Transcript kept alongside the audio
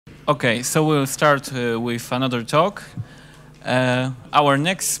Okay, so we'll start with another talk. Our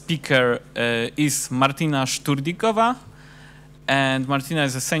next speaker is Martina Šturdíková, and Martina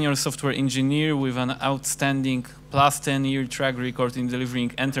is a senior software engineer with an outstanding plus 10-year track record in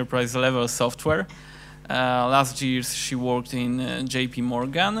delivering enterprise-level software. Last year she worked in JP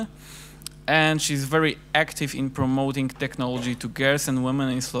Morgan, and she's very active in promoting technology to girls and women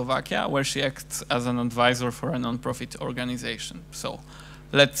in Slovakia, where she acts as an advisor for a non-profit organization. So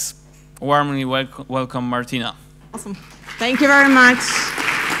let's warmly welcome Martina. Awesome. Thank you very much.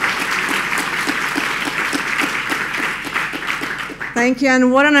 Thank you,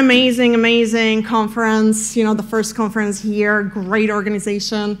 and what an amazing, amazing conference. You know, the first conference here, great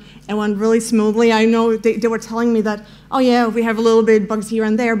organization. It went really smoothly. I know they were telling me that, oh yeah, we have a little bit bugs here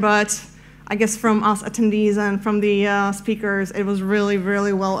and there, but I guess from us attendees and from the speakers, it was really,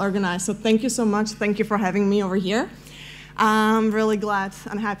 really well organized. So thank you so much. Thank you for having me over here. I'm really glad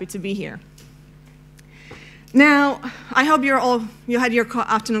and happy to be here. Now, I hope you had your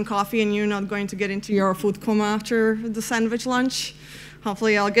afternoon coffee and you're not going to get into your food coma after the sandwich lunch.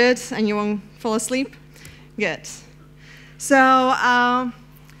 Hopefully all good and you won't fall asleep. Good. So,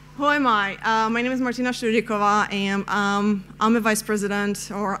 who am I? My name is Martina Šturdíková, and I'm a vice president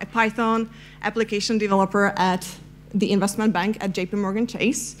or a Python application developer at the investment bank at JP Morgan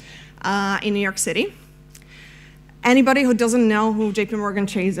Chase in New York City. Anybody who doesn't know who JP Morgan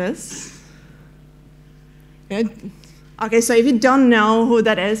Chase is? Good. Okay, so if you don't know who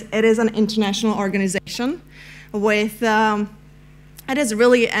that is, it is an international organization with, it is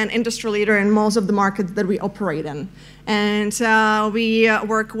really an industry leader in most of the markets that we operate in. And we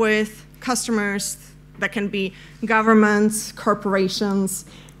work with customers that can be governments, corporations,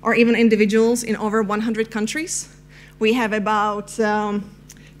 or even individuals in over 100 countries. We have about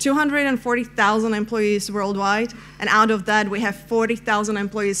 240,000 employees worldwide, and out of that, we have 40,000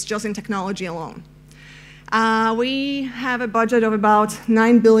 employees just in technology alone. We have a budget of about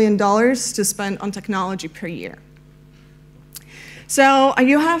 $9 billion to spend on technology per year. So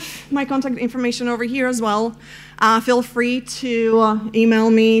you have my contact information over here as well. Feel free to email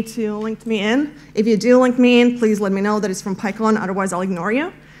me to link me in. If you do link me in, please let me know that it's from PyCon, otherwise I'll ignore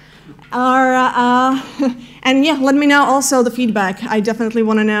you. And yeah, let me know also the feedback. I definitely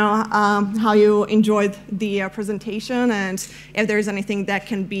want to know how you enjoyed the presentation and if there's anything that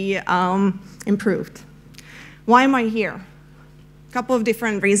can be improved. Why am I here? A couple of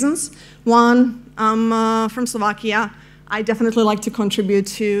different reasons. One, I'm from Slovakia. I definitely like to contribute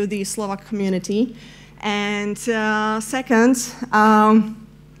to the Slovak community. And second, I'm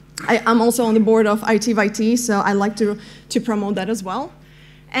also on the board of IT, so I like to promote that as well.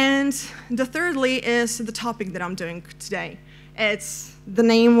 And the thirdly is the topic that I'm doing today. The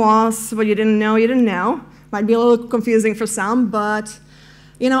name was what you didn't know. Might be a little confusing for some, but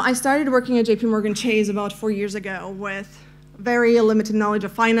you know, I started working at JP Morgan Chase about 4 years ago with very limited knowledge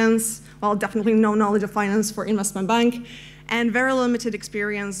of finance, well, definitely no knowledge of finance for investment bank, and very limited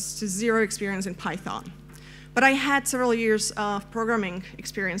experience to zero experience in Python. But I had several years of programming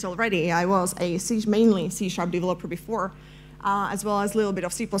experience already. I was a mainly C# developer before, as well as a little bit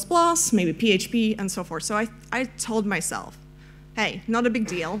of C++, maybe PHP, and so forth. So I told myself, hey, not a big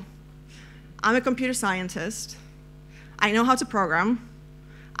deal. I'm a computer scientist. I know how to program.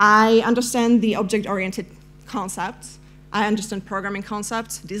 I understand the object-oriented concepts. I understand programming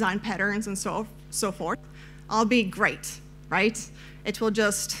concepts, design patterns, and so forth. I'll be great, right?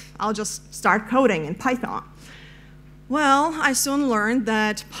 I'll just start coding in Python. Well, I soon learned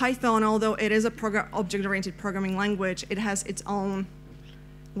that Python, although it is a object-oriented programming language, it has its own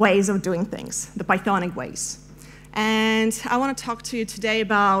ways of doing things, the Pythonic ways. And I want to talk to you today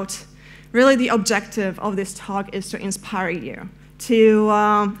about, really the objective of this talk is to inspire you, to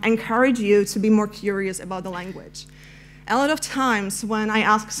encourage you to be more curious about the language. A lot of times when I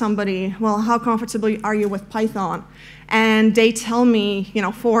ask somebody, well, how comfortable are you with Python? And they tell me, you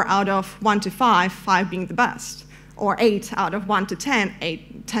know, 4 out of 1 to 5, 5 being the best, or 8 out of 1 to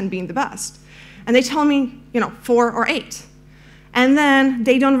 10, 10 being the best. And they tell me, you know, 4 or 8. And then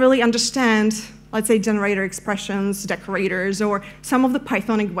they don't really understand, let's say, generator expressions, decorators, or some of the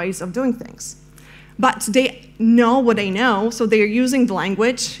Pythonic ways of doing things. But they know what they know, so they're using the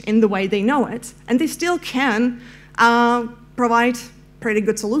language in the way they know it, and they still can provide pretty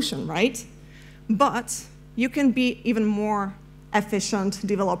good solution, right? But you can be even more efficient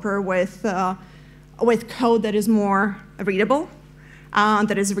developer with code that is more readable,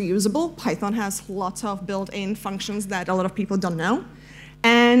 that is reusable. Python has lots of built-in functions that a lot of people don't know.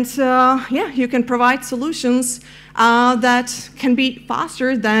 And yeah, you can provide solutions that can be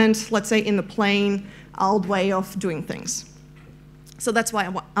faster than, let's say, in the plain old way of doing things. So that's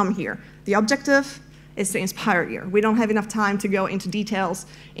why I'm here. The objective is to inspire you. We don't have enough time to go into details,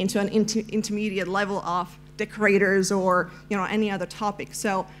 into an intermediate level of decorators or any other topic.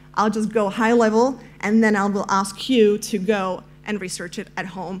 So I'll just go high level, and then I will ask you to go and research it at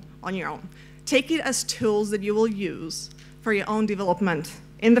home on your own. Take it as tools that you will use for your own development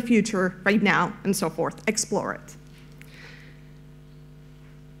in the future, right now, and so forth. Explore it.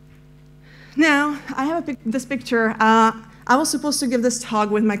 Now, I have this picture. I was supposed to give this talk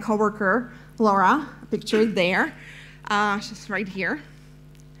with my coworker, Laura, pictured there. She's right here.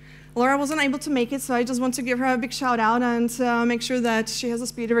 Laura wasn't able to make it, so I just want to give her a big shout out and make sure that she has a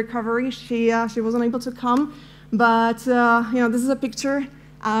speedy recovery. She wasn't able to come, but this is a picture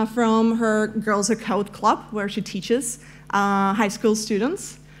from her Girls Who Code Club, where she teaches high school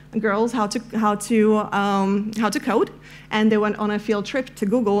students, girls, how to code, and they went on a field trip to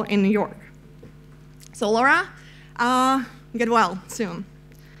Google in New York. So Laura, get well soon.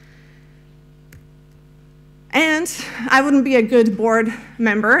 And I wouldn't be a good board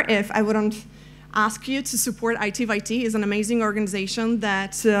member if I wouldn't ask you to support IT-VIT. It's an amazing organization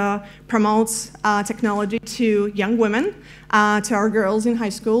that promotes technology to young women, to our girls in high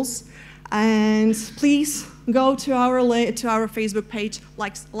schools. And please go to our Facebook page,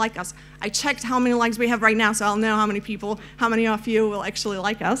 like us. I checked how many likes we have right now, so I'll know how many of you will actually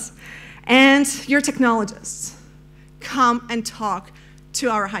like us. And your technologists, come and talk to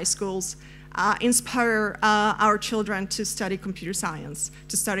our high schools. Inspire our children to study computer science,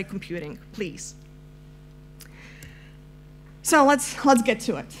 to study computing, please. So let's get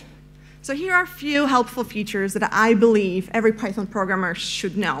to it. So here are a few helpful features that I believe every Python programmer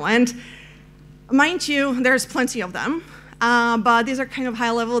should know. And mind you, there's plenty of them, but these are kind of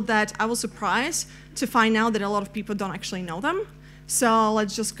high level that I was surprised to find out that a lot of people don't actually know them. So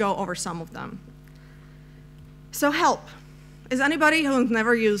let's just go over some of them. So help. Is anybody who's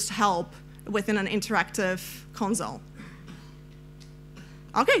never used help within an interactive console?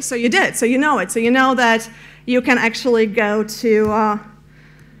 Okay, so you did, so you know it. So you know that you can actually go to,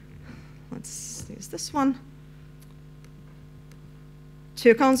 let's use this one,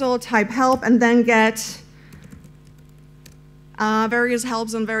 to console, type help, and then get various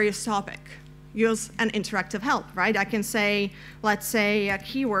helps on various topics. Use an interactive help, right? I can say, let's say,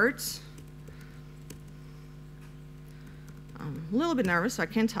 keywords. I'm a little bit nervous, so I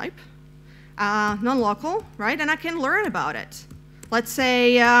can't type. Non-local, right? And I can learn about it. Let's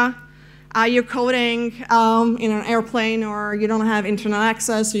say you're coding in an airplane, or you don't have internet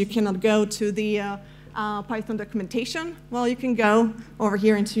access, so you cannot go to the Python documentation. Well, you can go over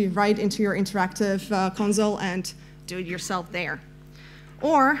here right into your interactive console and do it yourself there.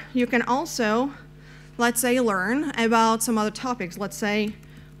 Or you can also, let's say, learn about some other topics. Let's say,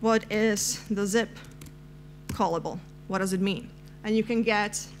 what is the zip callable? What does it mean? And you can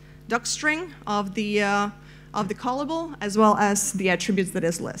get docstring of the callable, as well as the attributes that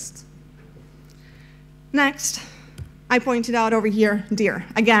is list. Next, I pointed out over here dir.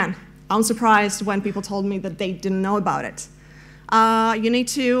 Again, I'm surprised when people told me that they didn't know about it.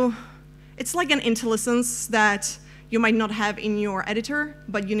 It's like an IntelliSense that you might not have in your editor,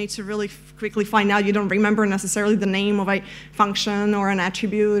 but you need to really quickly find out. You don't remember necessarily the name of a function or an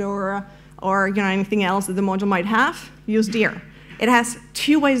attribute or anything else that the module might have. Use dir. It has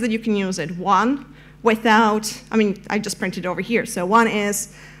two ways that you can use it. One, without, I just printed it over here. So one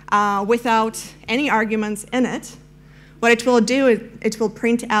is without any arguments in it. What it will do, it will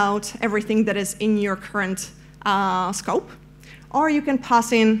print out everything that is in your current scope. Or you can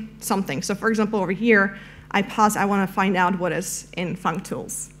pass in something. So for example, over here, I want to find out what is in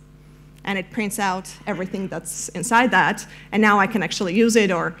functools. And it prints out everything that's inside that. And now I can actually use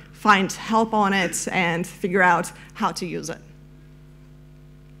it or find help on it and figure out how to use it.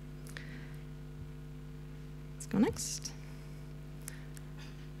 Let's go next.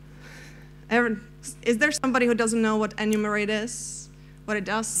 Is there somebody who doesn't know what enumerate is? What it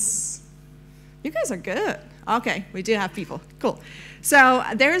does? You guys are good. Okay, we do have people. Cool. So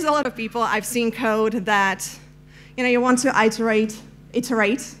there's a lot of people I've seen code that you want to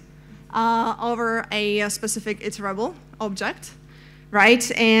iterate over a specific iterable object,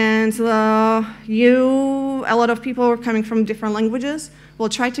 right? And a lot of people coming from different languages will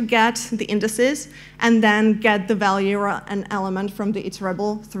try to get the indices and then get the value or an element from the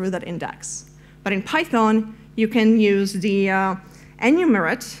iterable through that index. But in Python, you can use the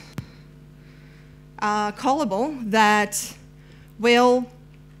enumerate callable that will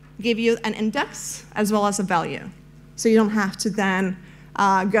give you an index as well as a value. So you don't have to then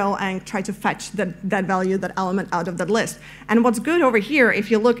go and try to fetch that value, that element out of that list. And what's good over here,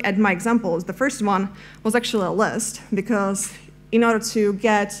 if you look at my examples, the first one was actually a list because in order to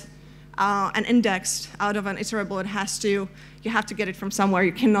get an index out of an iterable, you have to get it from somewhere.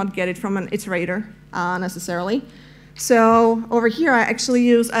 You cannot get it from an iterator necessarily. So over here, I actually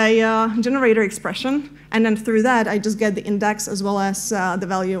use a generator expression, and then through that, I just get the index as well as the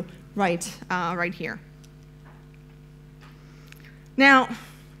value right here. Now,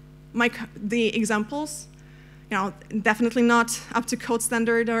 the examples, definitely not up to code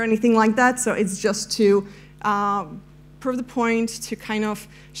standard or anything like that. So it's just to prove the point, to kind of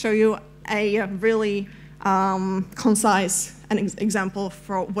show you a really concise example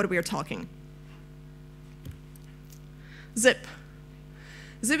for what we are talking. Zip.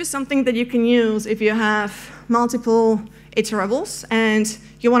 Zip is something that you can use if you have multiple iterables and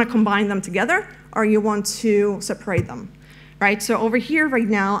you want to combine them together or you want to separate them. Right? So over here right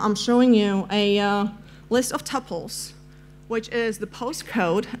now, I'm showing you a list of tuples, which is the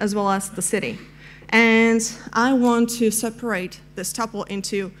postcode as well as the city. And I want to separate this tuple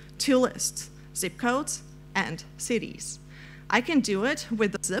into two lists, zip codes and cities. I can do it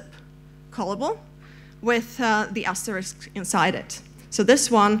with the zip callable with the asterisk inside it. So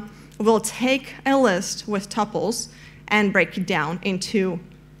this one will take a list with tuples and break it down into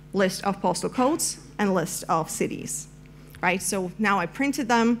list of postal codes and list of cities. Right? So now I printed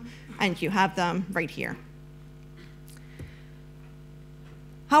them, and you have them right here.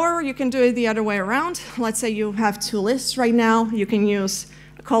 However, you can do it the other way around. Let's say you have two lists right now. You can use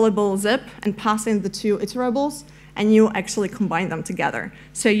a callable zip and pass in the two iterables, and you actually combine them together.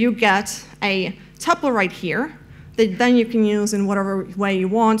 So you get a tuple right here that then you can use in whatever way you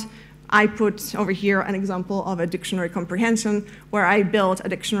want. I put over here an example of a dictionary comprehension where I built a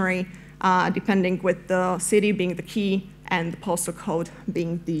dictionary depending with the city being the key and the postal code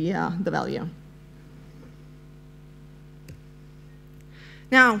being the value.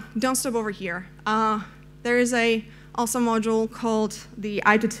 Now, don't stop over here. There is a awesome module called the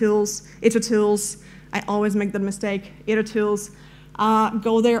iter-tools. I always make that mistake, iter-tools.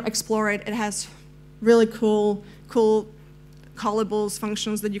 Go there, explore it. It has really cool callables,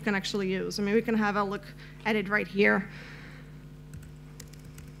 functions that you can actually use. I mean, we can have a look at it right here.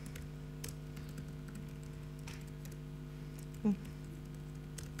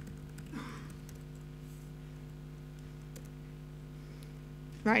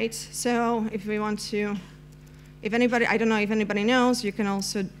 Right, so if we want to, if anybody, I don't know if anybody knows, you can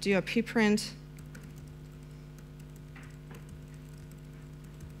also do a pprint.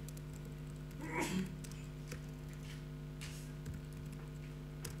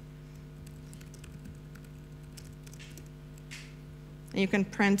 And you can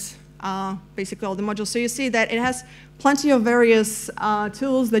print basically all the modules. So you see that it has plenty of various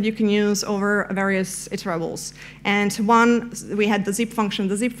tools that you can use over various iterables. And one, we had the zip function.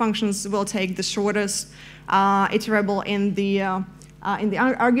 The zip functions will take the shortest iterable in the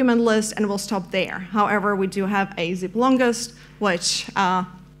argument list and will stop there. However, we do have a zip longest, which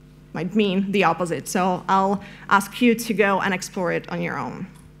might mean the opposite. So I'll ask you to go and explore it on your own.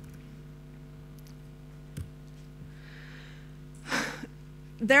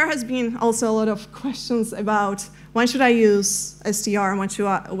 There has been also a lot of questions about when should I use str and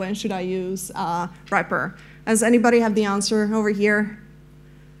when should I use wrapper. Does anybody have the answer over here?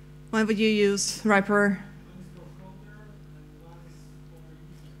 When would you use wrapper?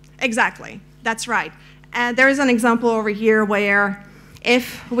 Exactly, that's right. And there is an example over here where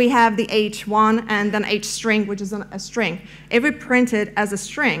if we have the h1 and then h string, which is a string, if we print it as a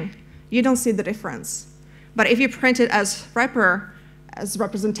string, you don't see the difference. But if you print it as wrapper, as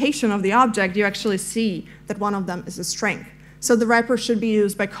representation of the object, you actually see that one of them is a string. So the wrapper should be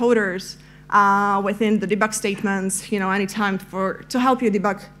used by coders within the debug statements, anytime to help you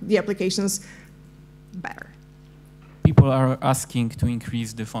debug the applications better. People are asking to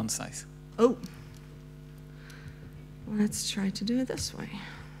increase the font size. Oh, let's try to do it this way.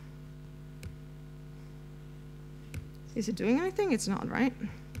 Is it doing anything? It's not, right?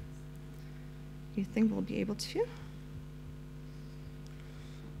 You think we'll be able to?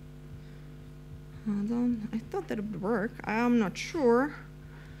 Hold on, I thought that would work. I'm not sure.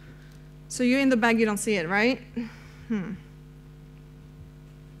 So you're in the back, you don't see it, right?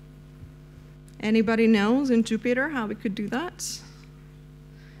 Anybody knows in Jupyter how we could do that?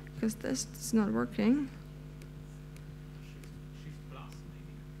 Because this is not working.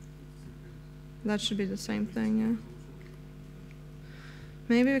 That should be the same thing, yeah.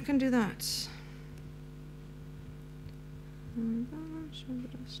 Maybe we can do that.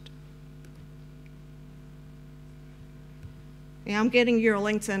 Yeah, I'm getting your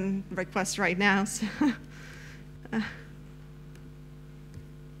LinkedIn request right now. So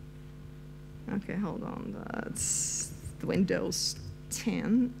okay, hold on. the Windows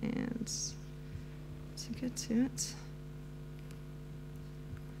 10 and to get to it.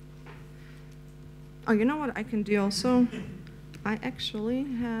 Oh, you know what I can do also? I actually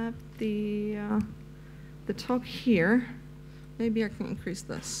have the talk here. Maybe I can increase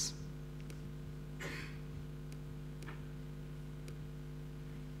this.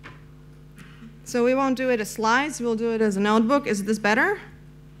 So we won't do it as slides, we'll do it as a notebook. Is this better?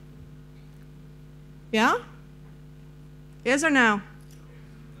 Yeah? Yes or no?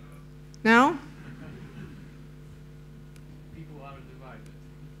 No? People are divided.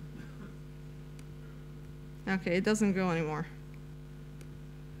 Okay, it doesn't go anymore.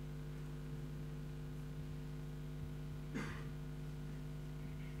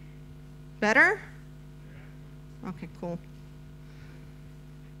 Better? Okay, cool.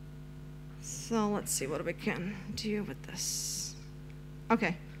 So let's see what we can do with this.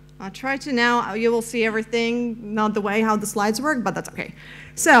 Okay, I'll try to now, you will see everything, not the way how the slides work, but that's okay.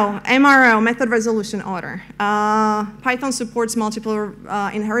 So, MRO, method resolution order. Python supports multiple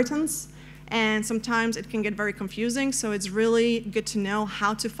inheritance, and sometimes it can get very confusing, so it's really good to know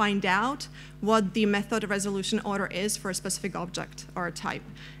how to find out what the method resolution order is for a specific object or a type.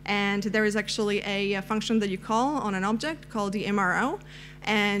 And there is actually a function that you call on an object called the MRO,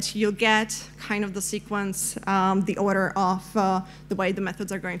 and you'll get kind of the sequence, the order of the way the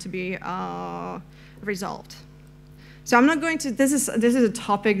methods are going to be resolved. So I'm not going to, this is a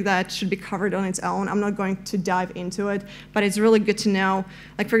topic that should be covered on its own. I'm not going to dive into it, but it's really good to know.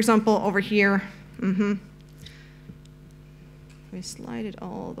 Like for example, over here, we slide it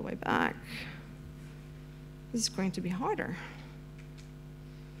all the way back. This is going to be harder.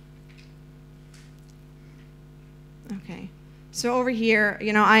 Okay. So over here,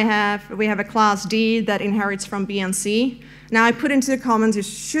 you know, we have a class D that inherits from B and C. Now I put into the comments, you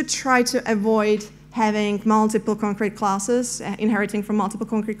should try to avoid having multiple concrete classes, inheriting from multiple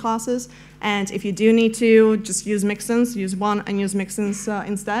concrete classes. And if you do need to, just use mixins, use one and use mixins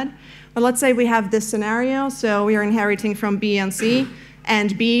instead. But let's say we have this scenario, so we are inheriting from B and C,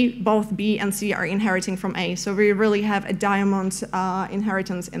 and both B and C are inheriting from A. So we really have a diamond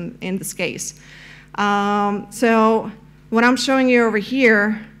inheritance in this case. So what I'm showing you over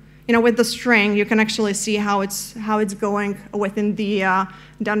here, you know, with the string, you can actually see how it's going within the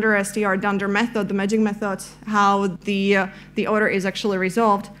dunder str dunder method, the magic method, how the order is actually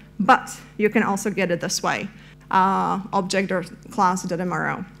resolved. But you can also get it this way, object or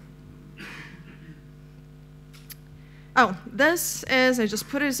class.mro. Oh, this is, I just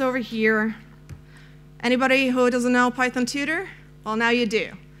put it over here. Anybody who doesn't know Python Tutor? Well, now you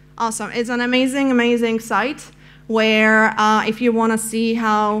do. Awesome. It's an amazing, amazing site where if you want to see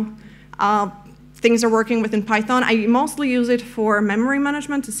how things are working within Python, I mostly use it for memory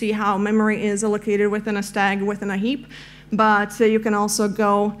management to see how memory is allocated within a stack, within a heap. But you can also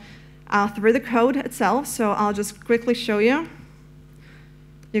go through the code itself. So I'll just quickly show you.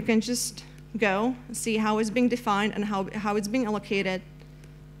 You can just go see how it's being defined and how it's being allocated.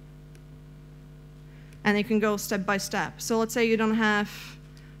 And you can go step by step. So let's say you don't have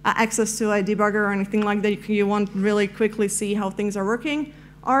access to a debugger or anything like that. You want to really quickly see how things are working.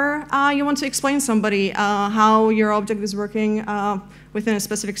 Or you want to explain to somebody how your object is working within a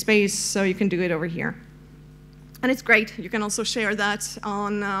specific space, so you can do it over here. And it's great. You can also share that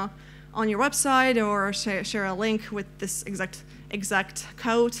on your website or share a link with this exact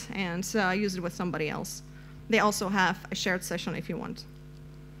code and use it with somebody else. They also have a shared session if you want.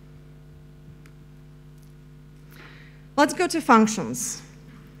 Let's go to functions.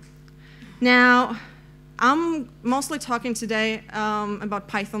 Now, I'm mostly talking today about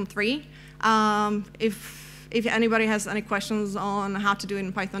Python 3. If anybody has any questions on how to do it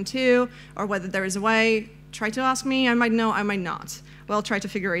in Python 2 or whether there is a way, try to ask me. I might know, I might not. We'll try to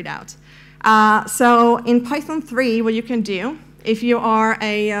figure it out. So in Python 3, what you can do, if you are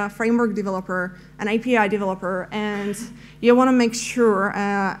a framework developer, an API developer, and you want to make sure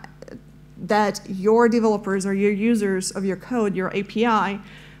that your developers or your users of your code, your API,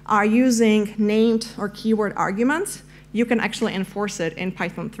 are using named or keyword arguments, you can actually enforce it in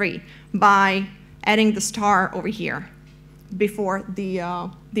Python 3 by adding the star over here before the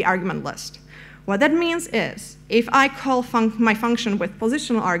argument list. What that means is, if I call my function with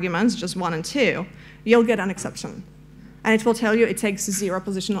positional arguments, just 1 and 2, you'll get an exception. And it will tell you it takes 0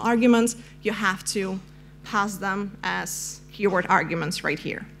 positional arguments. You have to pass them as keyword arguments right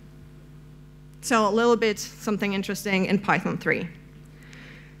here. So a little bit something interesting in Python 3.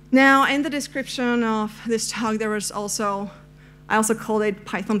 Now, in the description of this talk, there was also, I also called it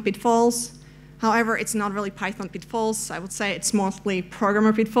Python pitfalls. However, it's not really Python pitfalls. I would say it's mostly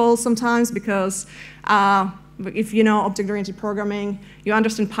programmer pitfalls sometimes because if you know object-oriented programming, you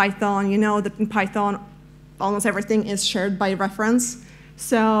understand Python, you know that in Python almost everything is shared by reference.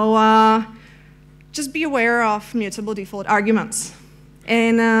 So just be aware of mutable default arguments.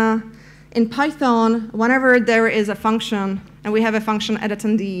 In Python, whenever there is a function, and we have a function at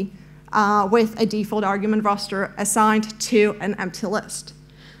attendee with a default argument roster assigned to an empty list.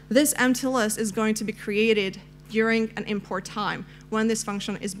 This empty list is going to be created during an import time when this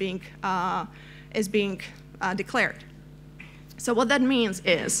function is being declared. So what that means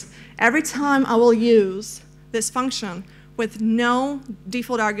is every time I will use this function with no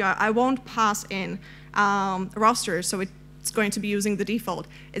default argument, I won't pass in roster, so it's going to be using the default.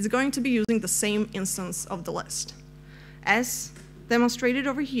 It's going to be using the same instance of the list. As demonstrated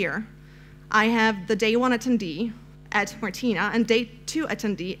over here, I have the day 1 attendee at Martina and day 2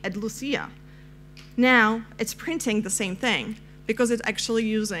 attendee at Lucia. Now it's printing the same thing because it's actually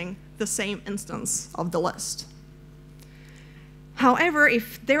using the same instance of the list. However,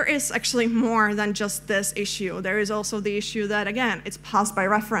 if there is actually more than just this issue, there is also the issue that, again, it's passed by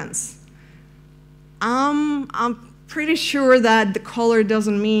reference. I'm pretty sure that the color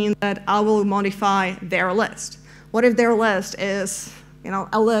doesn't mean that I will modify their list. What if their list is,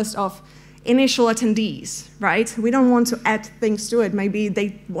 a list of initial attendees, right? We don't want to add things to it. Maybe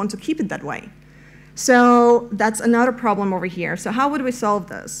they want to keep it that way. So that's another problem over here. So how would we solve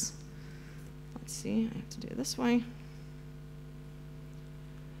this? Let's see, I have to do it this way.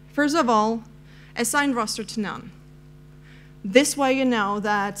 First of all, assign roster to none. This way you know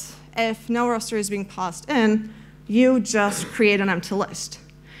that if no roster is being passed in, you just create an empty list.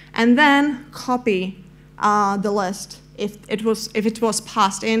 And then copy the list. If it was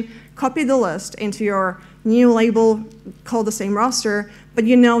passed in, copy the list into your new label called the same roster, but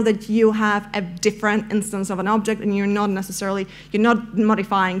you know that you have a different instance of an object and you're not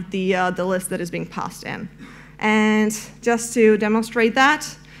modifying the list that is being passed in. And just to demonstrate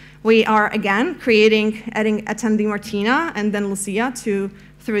that, we are again adding attendee Martina and then Lucia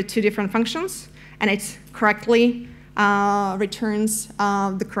through 2 different functions, and it correctly returns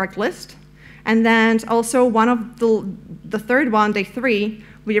the correct list. And then also one of the third one, day 3,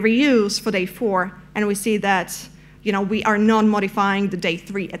 we reuse for day 4, and we see that we are not modifying the day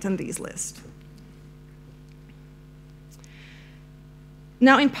 3 attendees list.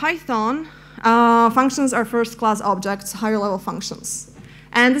 Now in Python, functions are first-class objects, higher-level functions.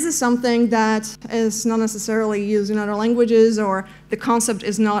 And this is something that is not necessarily used in other languages, or the concept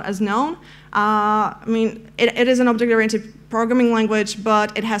is not as known. It is an object-oriented programming language,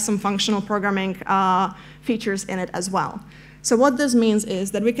 but it has some functional programming features in it as well. So what this means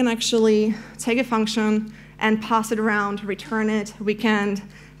is that we can actually take a function and pass it around, return it. We can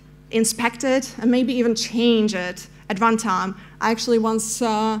inspect it and maybe even change it at runtime. I actually once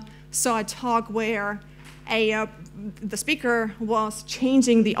saw a talk where the speaker was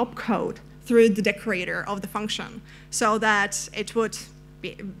changing the opcode through the decorator of the function so that it would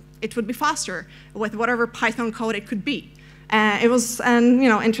be faster with whatever Python code it could be. It was an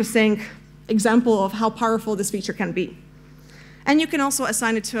interesting example of how powerful this feature can be. And you can also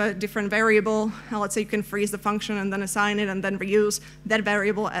assign it to a different variable. Let's say you can freeze the function and then assign it and then reuse that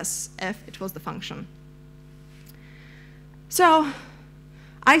variable as if it was the function. So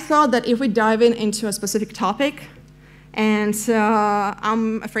I thought that if we dive into a specific topic, and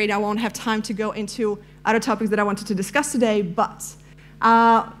I'm afraid I won't have time to go into other topics that I wanted to discuss today, but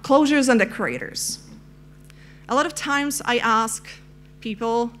closures and decorators. A lot of times I ask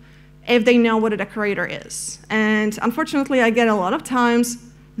people if they know what a decorator is. And unfortunately, I get a lot of times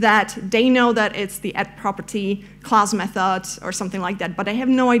that they know that it's the add property class method or something like that, but they have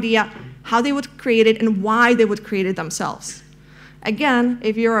no idea how they would create it and why they would create it themselves. Again,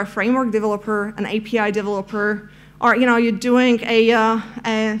 if you're a framework developer, an API developer, or you're doing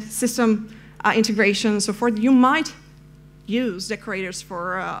a system integration and so forth, you might use decorators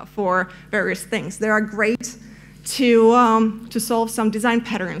for various things. They are great to solve some design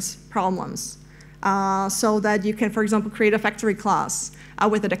patterns problems, so that you can, for example, create a factory class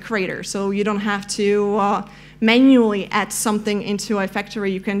with a decorator. So you don't have to manually add something into a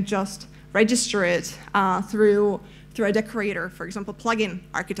factory. You can just register it through a decorator, for example, plugin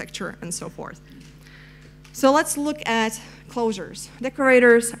architecture and so forth. So let's look at closures.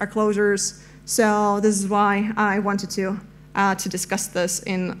 Decorators are closures, so this is why I wanted to discuss this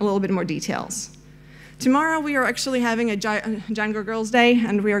in a little bit more details. Tomorrow we are actually having a Django Girls Day,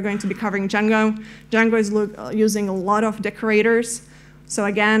 and we are going to be covering Django. Django is using a lot of decorators, so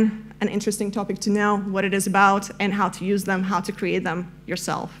again, an interesting topic to know what it is about and how to use them, how to create them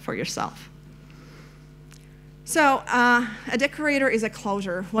yourself, for yourself. So a decorator is a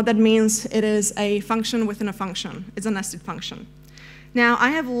closure. What that means, it is a function within a function. It's a nested function. Now, I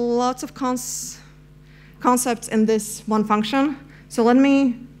have lots of concepts in this one function. So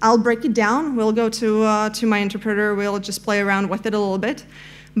I'll break it down. We'll go to my interpreter. We'll just play around with it a little bit.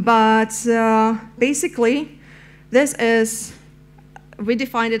 But basically, we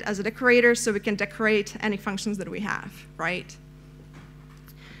defined it as a decorator so we can decorate any functions that we have, right?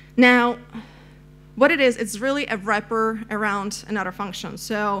 Now, what it is, it's really a wrapper around another function.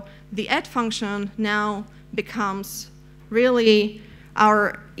 So the add function now becomes really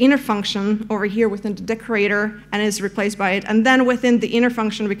our inner function over here within the decorator and is replaced by it. And then within the inner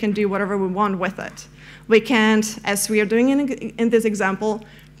function, we can do whatever we want with it. We can, as we are doing in this example,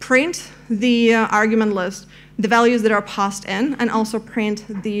 print the argument list, the values that are passed in, and also print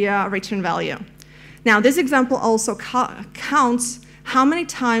the return value. Now, this example also counts how many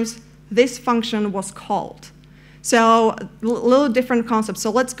times this function was called. So a little different concept. So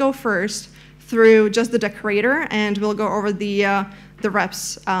let's go first through just the decorator, and we'll go over the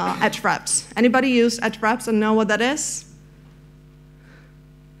reps, edge reps. Anybody use edge reps and know what that is?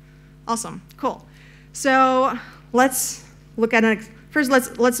 Awesome, cool. So let's look at it. First,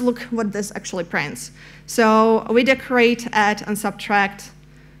 let's look what this actually prints. So we decorate, add, and subtract.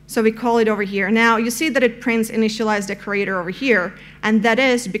 So we call it over here. Now, you see that it prints initialize decorator over here, and that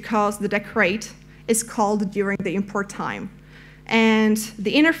is because the decorate is called during the import time. And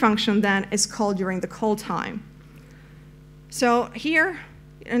the inner function then is called during the call time. So here,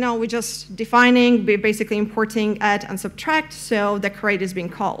 we're just defining, we're basically importing add and subtract, so decorate is being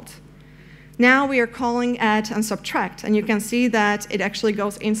called. Now we are calling add and subtract, and you can see that it actually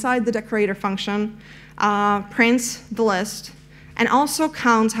goes inside the decorator function, prints the list, and also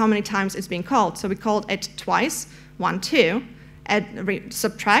counts how many times it's being called. So we called it twice, 1, 2, add,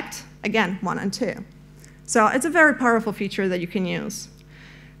 subtract, again, 1 and 2. So it's a very powerful feature that you can use.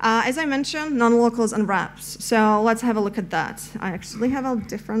 As I mentioned, non-locals and wraps. So let's have a look at that. I actually have a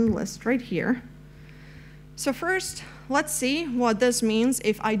different list right here. So first, let's see what this means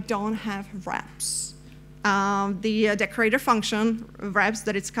if I don't have wraps. The decorator function wraps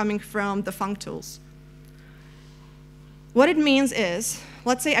that it's coming from the func tools. What it means is,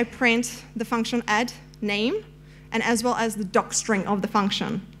 let's say I print the function add name, and as well as the docstring of the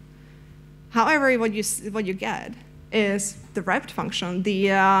function. However, what you get is the wrapped function, the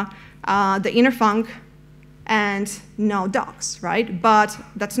inner func, and no docs, right? But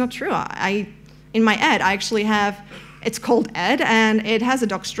that's not true. In my add, I actually have, it's called add, and it has a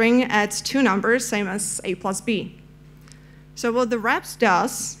docstring at 2 numbers, same as a plus b. So what the wraps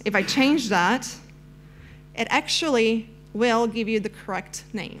does, if I change that, it actually will give you the correct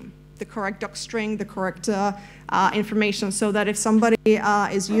name, the correct docstring, the correct information, so that if somebody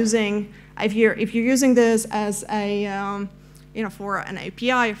is using, if you're using this as a, for an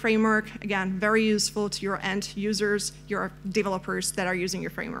API, a framework, again, very useful to your end users, your developers that are using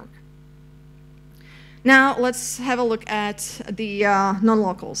your framework. Now let's have a look at the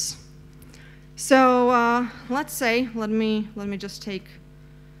non-locals. So let's say, let me just take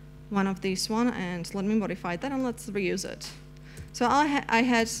one of these and let me modify that, and let's reuse it. So I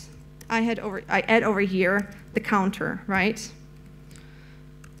add over here the counter, right?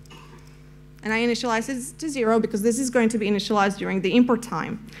 And I initialize it to 0 because this is going to be initialized during the import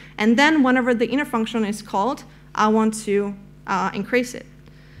time. And then whenever the inner function is called, I want to increase it.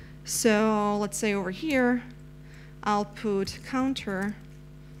 So let's say over here, I'll put counter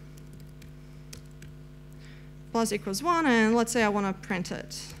plus equals 1, and let's say I want to print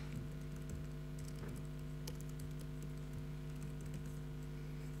it.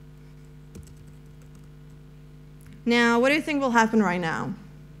 Now, what do you think will happen right now?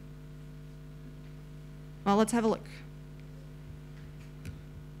 Well, let's have a look.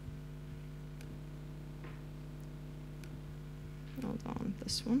 Hold on,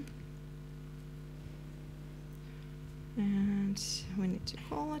 this one. And we need to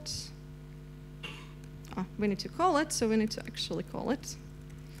call it. Oh, we need to call it, so we need to actually call it.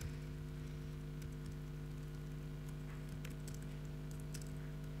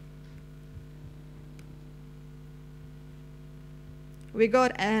 We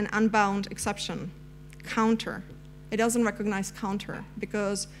got an unbound exception, counter. It doesn't recognize counter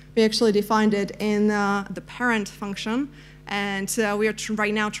because we actually defined it in the parent function, and we are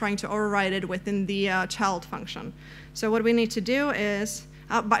right now trying to override it within the child function. So what we need to do is,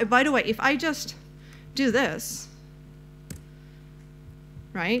 by the way, if I just do this,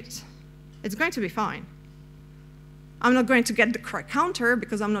 right, it's going to be fine. I'm not going to get the correct counter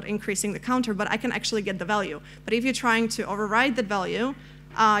because I'm not increasing the counter, but I can actually get the value. But if you're trying to override that value,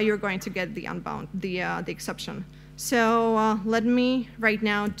 you're going to get the unbound, the exception. So let me right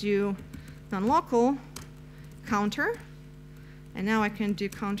now do non-local counter. And now I can do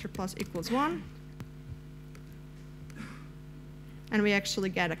counter plus equals 1. And we actually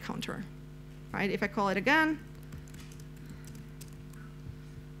get a counter, right? If I call it again,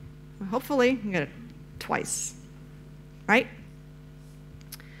 hopefully I get it twice, right?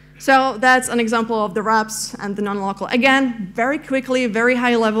 So that's an example of the wraps and the non-local. Again, very quickly, very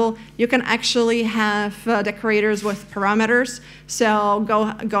high level, you can actually have decorators with parameters. So go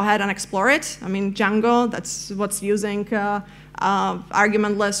ahead and explore it. I mean, Django, that's what's using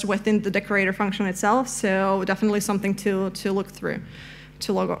argument list within the decorator function itself. So definitely something to look through,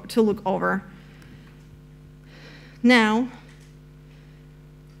 to look over. Now,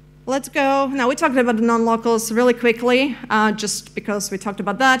 let's go. Now, we talked about the non-locals really quickly, just because we talked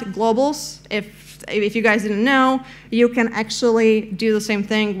about that. Globals, if you guys didn't know, you can actually do the same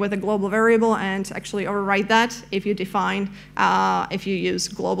thing with a global variable and actually override that if you define, if you use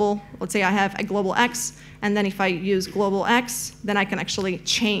global. Let's say I have a global x, and then if I use global x, then I can actually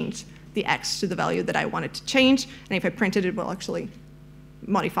change the x to the value that I want it to change, and if I print it, it will actually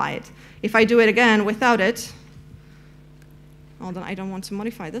modify it. If I do it again without it, hold on, I don't want to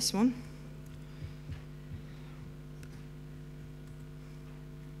modify this one.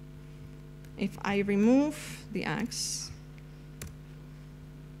 If I remove the x,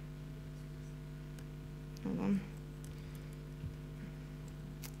 hold on.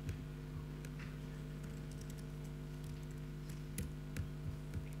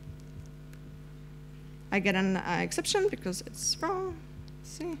 I get an exception because it's wrong. Let's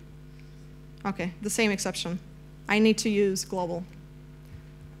see. Okay, the same exception. I need to use global.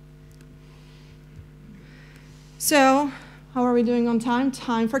 So, how are we doing on time?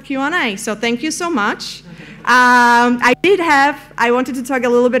 Time for Q&A. So thank you so much. I wanted to talk a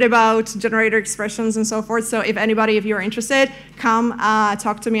little bit about generator expressions and so forth. So if anybody, if you're interested, come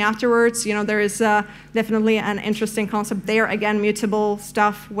talk to me afterwards. You know, there is definitely an interesting concept there. Again, mutable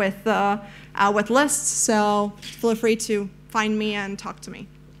stuff with lists. So feel free to find me and talk to me.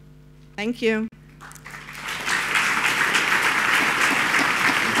 Thank you.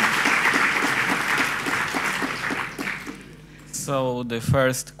 So the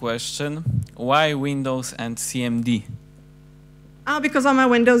first question, why Windows and CMD? Because I'm a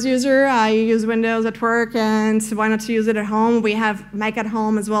Windows user. I use Windows at work, and why not to use it at home? We have Mac at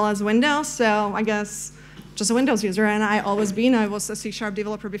home as well as Windows, so I guess just a Windows user, and I always been. I was a C#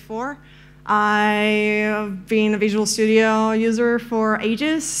 developer before. I've been a Visual Studio user for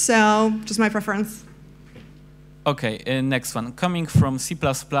ages, so just my preference. Okay, next one. Coming from C++,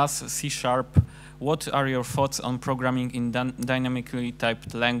 C#, what are your thoughts on programming in dynamically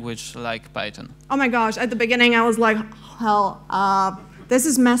typed language like Python? Oh my gosh, at the beginning I was like, hell, this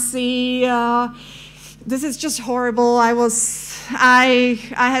is messy, this is just horrible. I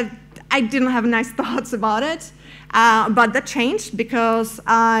didn't have nice thoughts about it, but that changed because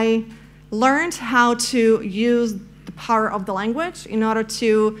I learned how to use the power of the language in order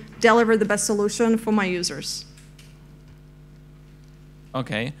to deliver the best solution for my users.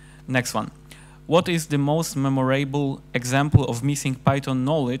 Okay, next one. What is the most memorable example of missing Python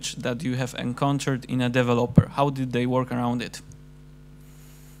knowledge that you have encountered in a developer? How did they work around it?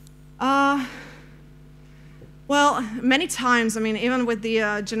 Well, many times, I mean, even with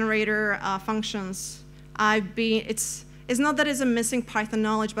the generator functions, it's not that it's a missing Python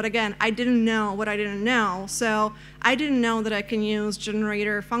knowledge, but again, I didn't know what I didn't know. So I didn't know that I can use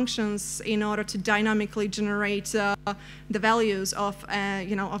generator functions in order to dynamically generate the values of, of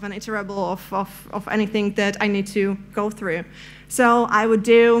an iterable of anything that I need to go through. So I would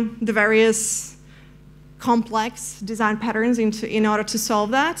do the various complex design patterns in order to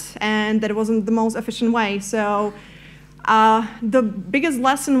solve that, and that wasn't the most efficient way. So the biggest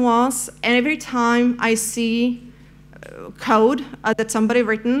lesson was, every time I see code that somebody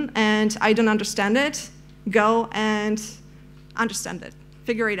written and I don't understand it, go and understand it,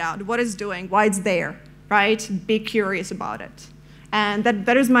 figure it out, what it's doing, why it's there, right? Be curious about it. And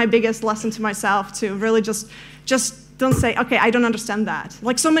that is my biggest lesson to myself, to really just don't say, okay, I don't understand that.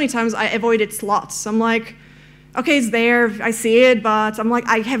 Like so many times I avoided slots. I'm like, okay, it's there, I see it, but I'm like,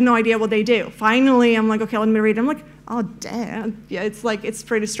 I have no idea what they do. Finally, I'm like, okay, let me read it. I'm like, oh, damn. Yeah, it's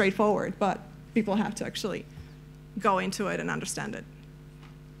pretty straightforward, but people have to actually go into it and understand it.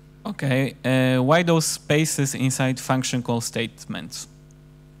 Okay, why those spaces inside function call statements?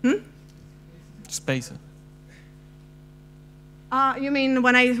 Spaces. You mean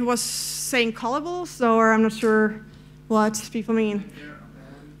when I was saying callables, or I'm not sure what people mean?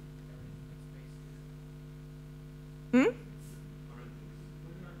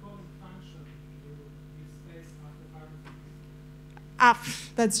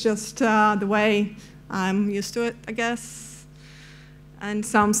 That's just the way I'm used to it, I guess. And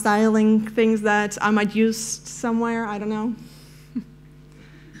some styling things that I might use somewhere, I don't know.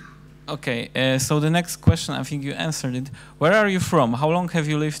 Okay, so the next question, I think you answered it. Where are you from? How long have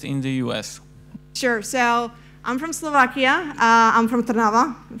you lived in the US? Sure, so I'm from Slovakia. I'm from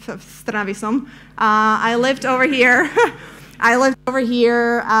Trnava, z Trnavy som. I lived over here.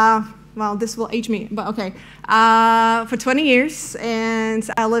 Well, this will age me, but okay. For 20 years, and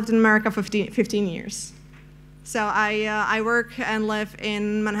I lived in America for 15 years. So I work and live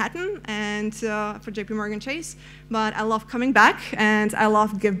in Manhattan and for JP Morgan Chase, but I love coming back and I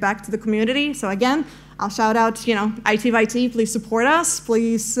love give back to the community. So again, I'll shout out, IT, please support us.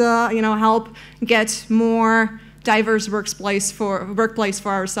 Please, help get more diverse workplace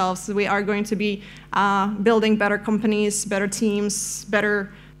for ourselves. We are going to be building better companies, better teams,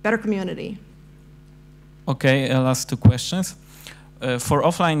 better community. Okay, last two questions. For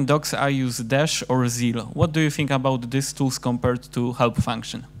offline docs, I use Dash or Zeal. What do you think about these tools compared to help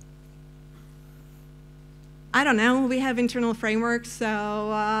function? I don't know. We have internal frameworks, so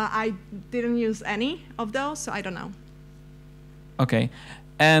I didn't use any of those, so I don't know. Okay.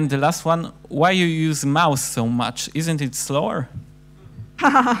 And the last one, why you use mouse so much? Isn't it slower?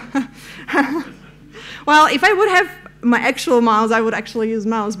 Well, if I would have my actual mouse, I would actually use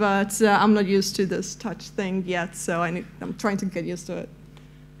mouse, but I'm not used to this touch thing yet, so I'm trying to get used to it.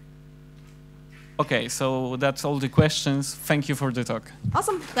 Okay, so that's all the questions. Thank you for the talk.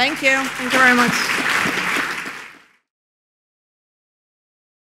 Awesome. Thank you. Thank you very much.